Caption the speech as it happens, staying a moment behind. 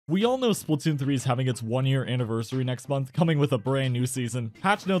We all know Splatoon 3 is having its 1-year anniversary next month, coming with a brand new season.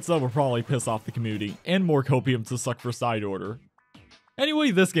 Patch notes that will probably piss off the community, and more copium to suck for side order.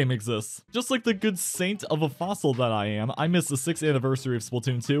 Anyway, this game exists. Just like the good saint of a fossil that I am, I missed the 6th anniversary of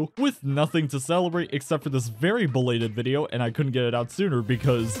Splatoon 2 with nothing to celebrate except for this very belated video, and I couldn't get it out sooner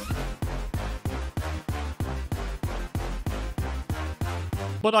because...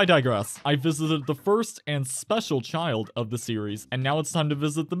 But I digress. I visited the first and special child of the series, and now it's time to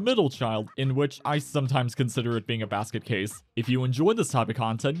visit the middle child, in which I sometimes consider it being a basket case. If you enjoy this type of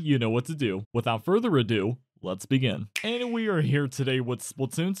content, you know what to do. Without further ado, let's begin. And we are here today with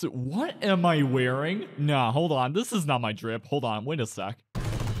Splatoon 2. What am I wearing? Nah, hold on. This is not my drip. Hold on, wait a sec.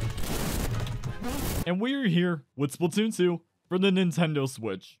 And we are here with Splatoon 2 for the Nintendo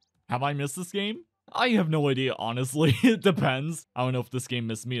Switch. Have I missed this game? I have no idea, honestly. It depends. I don't know if this game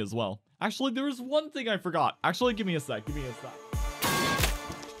missed me as well. Actually, there was one thing I forgot. Actually, give me a sec. Give me a sec.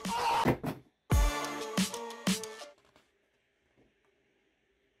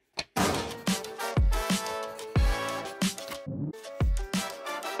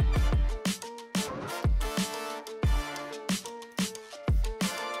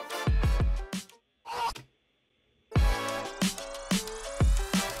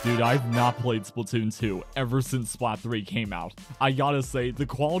 Dude, I've not played Splatoon 2 ever since Splat 3 came out. I gotta say, the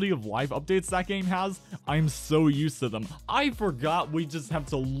quality of live updates that game has, I'm so used to them. I forgot we just have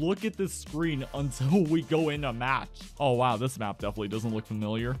to look at this screen until we go in a match. Oh wow, this map definitely doesn't look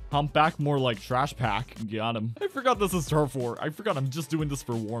familiar. Humpback, more like Trash Pack. Got him. I forgot this is Turf War. I forgot I'm just doing this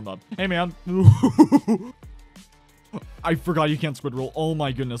for warm-up. Hey man. I forgot you can't squid roll. Oh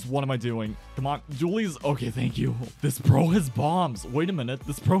my goodness, what am I doing? Come on, Julie's. Okay, thank you. This pro has bombs. Wait a minute,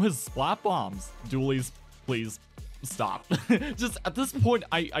 this pro has splat bombs. Julie's, please stop. Just at this point,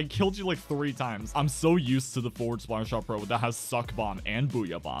 I killed you like 3 times. I'm so used to the forward splash shot pro that has suck bomb and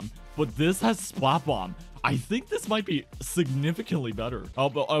booyah bomb, but this has splat bomb. I think this might be significantly better. Oh,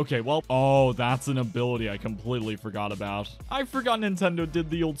 but okay, well, oh, that's an ability I completely forgot about. I forgot Nintendo did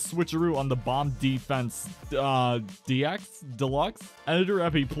the old switcheroo on the bomb defense, DX? Deluxe? Editor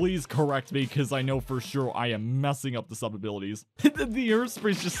Eppy, please correct me, because I know for sure I am messing up the sub-abilities. The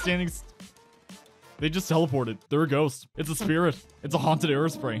aerospray's just standing... They just teleported. They're a ghost. It's a spirit. It's a haunted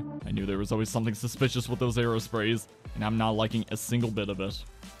aerospray. I knew there was always something suspicious with those aerosprays, and I'm not liking a single bit of it.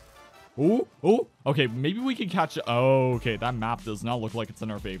 Oh, oh, okay, maybe we can catch it. Oh, okay, that map does not look like it's in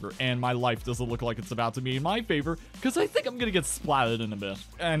our favor, and my life doesn't look like it's about to be in my favor, because I think I'm gonna get splatted in a bit.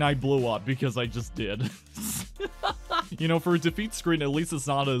 And I blew up because I just did. You know, for a defeat screen, at least it's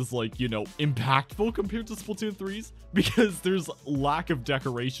not as, like, you know, impactful compared to Splatoon 3's, because there's lack of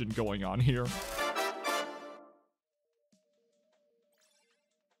decoration going on here.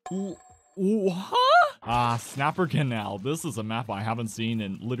 What? Ah, Snapper Canal. This is a map I haven't seen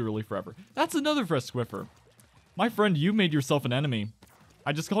in literally forever. That's another fresh Squiffer. My friend, you made yourself an enemy.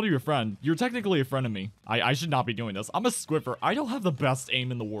 I just called you your friend. You're technically a friend of me. I should not be doing this. I'm a Squiffer. I don't have the best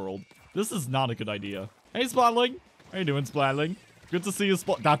aim in the world. This is not a good idea. Hey, Splatling. How you doing, Splatling? Good to see you,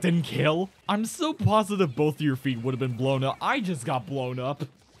 That didn't kill. I'm so positive both of your feet would have been blown up. I just got blown up.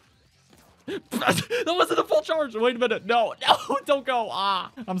 That wasn't a full charge. Wait a minute. No, no, don't go.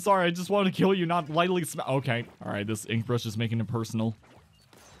 Ah, I'm sorry. I just wanted to kill you, not lightly okay. All right, this ink brush is making it personal.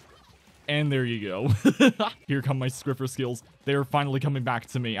 And there you go. Here come my Squiffer skills. They're finally coming back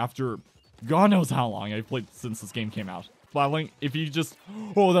to me after God knows how long I've played since this game came out. Splatling, if you just...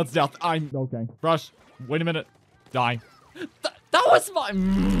 Oh, that's death. I'm... Okay. Brush. Wait a minute. Die. That was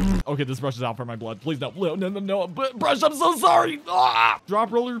my... Okay, this brush is out for my blood. Please, no. No, no, no. Brush, I'm so sorry. Ah!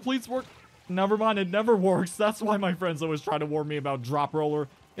 Drop roller, please work. Never mind, it never works. That's why my friends always try to warn me about drop roller.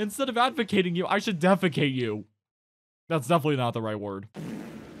 Instead of advocating you, I should defecate you. That's definitely not the right word.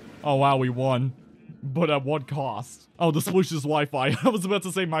 Oh wow, we won. But at what cost? Oh, the solution is Wi-Fi. I was about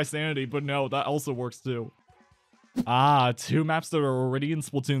to say my sanity, but no, that also works too. Ah, 2 maps that are already in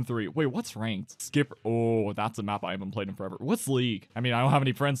Splatoon 3. Wait, what's ranked? Skip. Oh, that's a map I haven't played in forever. What's League? I mean, I don't have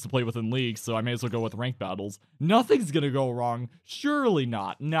any friends to play with in League, so I may as well go with ranked battles. Nothing's gonna go wrong. Surely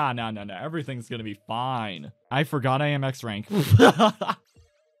not. Nah, nah, nah, nah. Everything's gonna be fine. I forgot I am X rank. All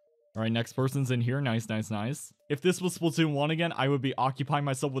right, next person's in here. Nice, nice, nice. If this was Splatoon 1 again, I would be occupying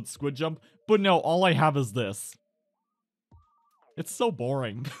myself with Squid Jump. But no, all I have is this. It's so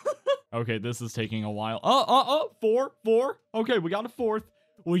boring. Okay, this is taking a while. 4. Okay, we got a 4th.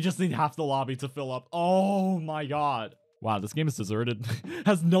 We just need half the lobby to fill up. Oh my god. Wow, this game is deserted.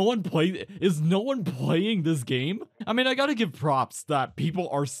 Has no one played? Is no one playing this game? I mean, I gotta give props that people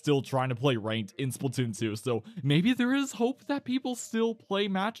are still trying to play ranked in Splatoon 2. So maybe there is hope that people still play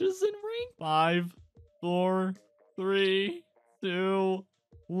matches in ranked. 5, 4, 3, 2,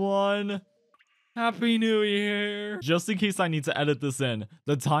 1. Happy New Year. Just in case I need to edit this in,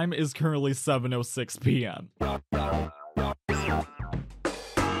 the time is currently 7:06 p.m.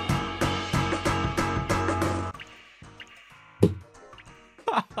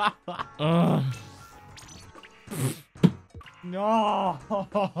 No.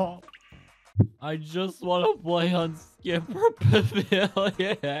 I just want to play on Skipper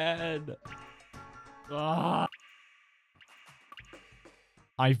Pavilion.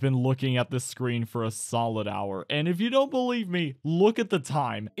 I've been looking at this screen for a solid hour, and if you don't believe me, look at the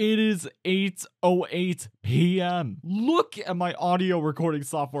time. It is 8:08 p.m. Look at my audio recording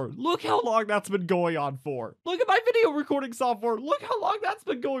software. Look how long that's been going on for. Look at my video recording software. Look how long that's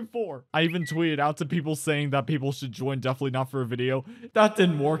been going for. I even tweeted out to people saying that people should join Definitely Not for a Video. That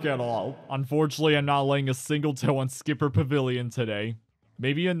didn't work at all. Unfortunately, I'm not laying a single toe on Skipper Pavilion today.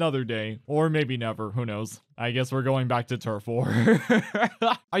 Maybe another day, or maybe never, who knows. I guess we're going back to Turf War.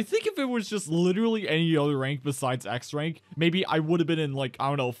 I think if it was just literally any other rank besides X rank, maybe I would have been in like, I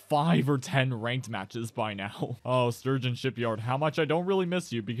don't know, 5 or 10 ranked matches by now. Oh, Sturgeon Shipyard, how much I don't really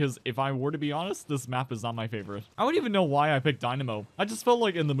miss you, because if I were to be honest, this map is not my favorite. I don't even know why I picked Dynamo. I just felt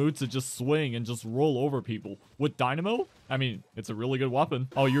like in the mood to just swing and just roll over people. With Dynamo, I mean, it's a really good weapon.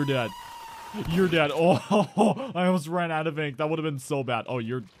 Oh, you're dead. You're dead. Oh, I almost ran out of ink. That would have been so bad. Oh,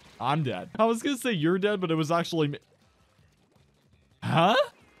 I'm dead. I was gonna say you're dead, but it was actually me. Huh?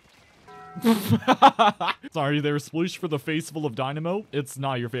 Sorry, there's sploosh for the face full of Dynamo. It's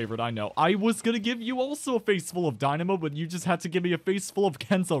not your favorite, I know. I was gonna give you also a face full of Dynamo, but you just had to give me a face full of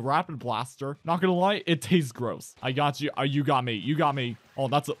Kenza Rapid Blaster. Not gonna lie, it tastes gross. I got you. You got me. You got me. Oh,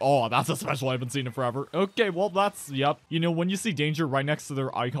 that's a special I haven't seen in forever. Okay, well, yep. You know, when you see danger right next to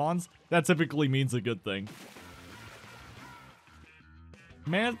their icons, that typically means a good thing.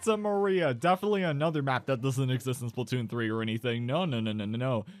 Manta Maria, definitely another map that doesn't exist in Splatoon 3 or anything. No.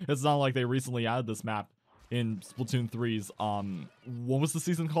 It's not like they recently added this map in Splatoon 3's, what was the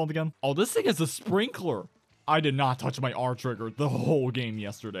season called again? Oh, this thing is a sprinkler. I did not touch my R trigger the whole game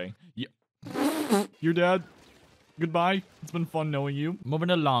yesterday. Yeah. You're dead. Goodbye. It's been fun knowing you. Moving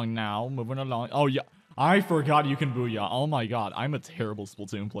along now. Moving along. Oh, yeah. I forgot you can booyah. Oh my god, I'm a terrible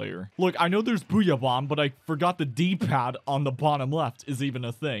Splatoon player. Look, I know there's booyah bomb, but I forgot the D-pad on the bottom left is even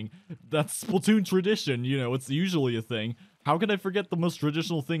a thing. That's Splatoon tradition, you know, it's usually a thing. How could I forget the most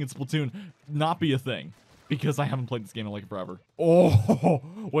traditional thing in Splatoon not be a thing? Because I haven't played this game in like forever. Oh,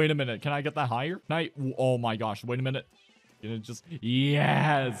 wait a minute. Can I get that higher? Can I? Oh my gosh, wait a minute. Can it just...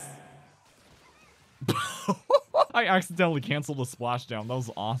 Yes! I accidentally canceled a splashdown. That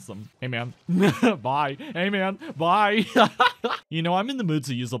was awesome. Hey, man. Bye. Hey, man. Bye. You know, I'm in the mood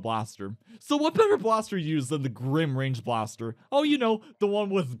to use a blaster. So what better blaster to use than the Grim Range Blaster? Oh, you know, the one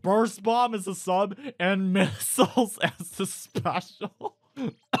with Burst Bomb as a sub and missiles as the special.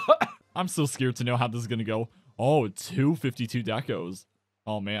 I'm so scared to know how this is going to go. Oh, 252 decos.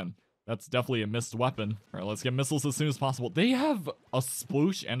 Oh, man. That's definitely a missed weapon. All right, let's get missiles as soon as possible. They have a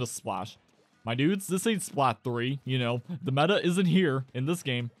sploosh and a splash. My dudes, this ain't Splat 3, you know. The meta isn't here in this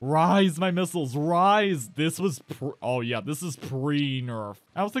game. Rise, my missiles, rise! This was oh yeah, this is pre-nerf.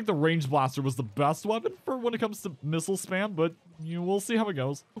 I don't think the range blaster was the best weapon for when it comes to missile spam, but you know, we'll see how it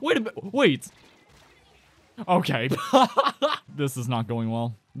goes. Wait a minute, wait! Okay. This is not going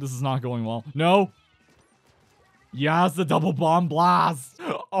well. This is not going well. No! Yes, the double bomb blast!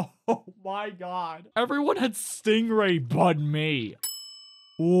 Oh my god. Everyone had Stingray but me.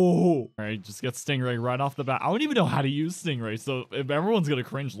 Ooh. Alright, just get Stingray right off the bat. I don't even know how to use Stingray, so if everyone's gonna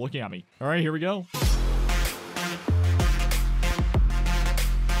cringe looking at me. Alright, here we go.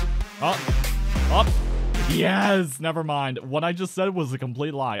 Up. Yes! Never mind. What I just said was a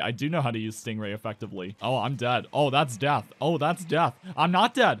complete lie. I do know how to use Stingray effectively. Oh, I'm dead. Oh, that's death. Oh, that's death. I'm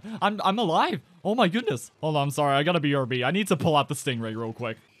not dead. I'm alive. Oh my goodness. Hold on, I'm sorry. I gotta BRB. I need to pull out the Stingray real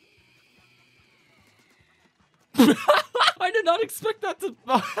quick. I did not expect that to...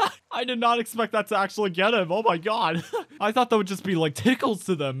 I did not expect that to actually get him. Oh my god. I thought that would just be like tickles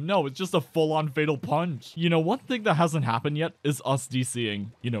to them. No, it's just a full-on fatal punch. You know, one thing that hasn't happened yet is us DCing.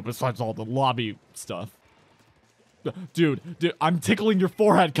 You know, besides all the lobby stuff. Dude, I'm tickling your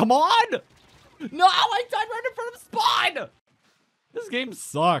forehead. Come on! No, I died right in front of spawn! This game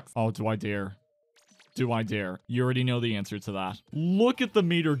sucks. Oh, do I dare? Do I dare? You already know the answer to that. Look at the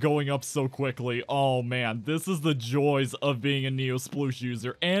meter going up so quickly. Oh man, this is the joys of being a Neo Sploosh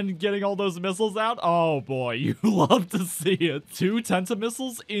user and getting all those missiles out. Oh boy, you love to see it. 2 Tenta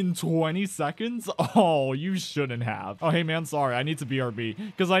missiles in 20 seconds? Oh, you shouldn't have. Oh hey man, sorry, I need to BRB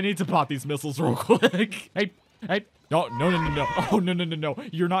because I need to pop these missiles real quick. Hey, Hey, no. Oh, no.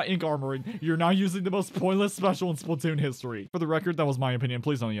 You're not ink armoring. You're not using the most pointless special in Splatoon history. For the record, that was my opinion.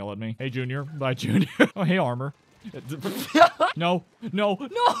 Please don't yell at me. Hey, Junior. Bye, Junior. Oh, hey, armor. No.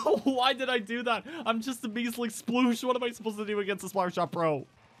 Why did I do that? I'm just a measly sploosh. What am I supposed to do against the Splash Shot Pro?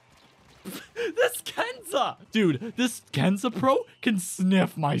 This Kenza! Dude, this Kenza Pro can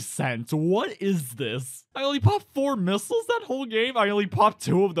sniff my scent. What is this? I only popped 4 missiles that whole game. I only popped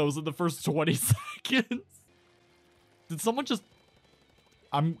 2 of those in the first 20 seconds. Did someone just...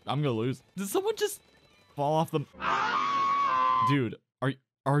 I'm gonna lose. Did someone just fall off the... Dude,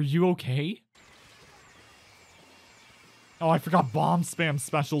 are you okay? Oh, I forgot bomb spam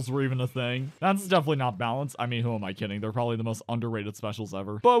specials were even a thing. That's definitely not balanced. I mean, who am I kidding? They're probably the most underrated specials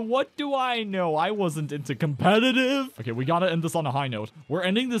ever. But what do I know? I wasn't into competitive. Okay, we gotta end this on a high note. We're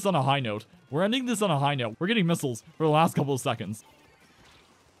ending this on a high note. We're getting missiles for the last couple of seconds.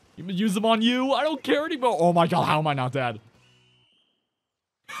 Use them on you. I don't care anymore. Oh my god, how am I not dead?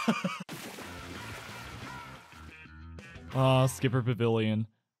 Skipper Pavilion.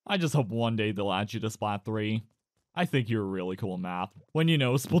 I just hope one day they'll add you to Splat 3. I think you're a really cool map. When, you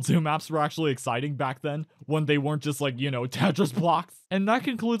know, Splatoon maps were actually exciting back then, when they weren't just like, you know, Tetris blocks. And that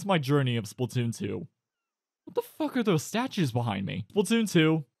concludes my journey of Splatoon 2. What the fuck are those statues behind me? Splatoon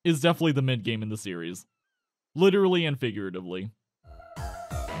 2 is definitely the mid-game in the series. Literally and figuratively.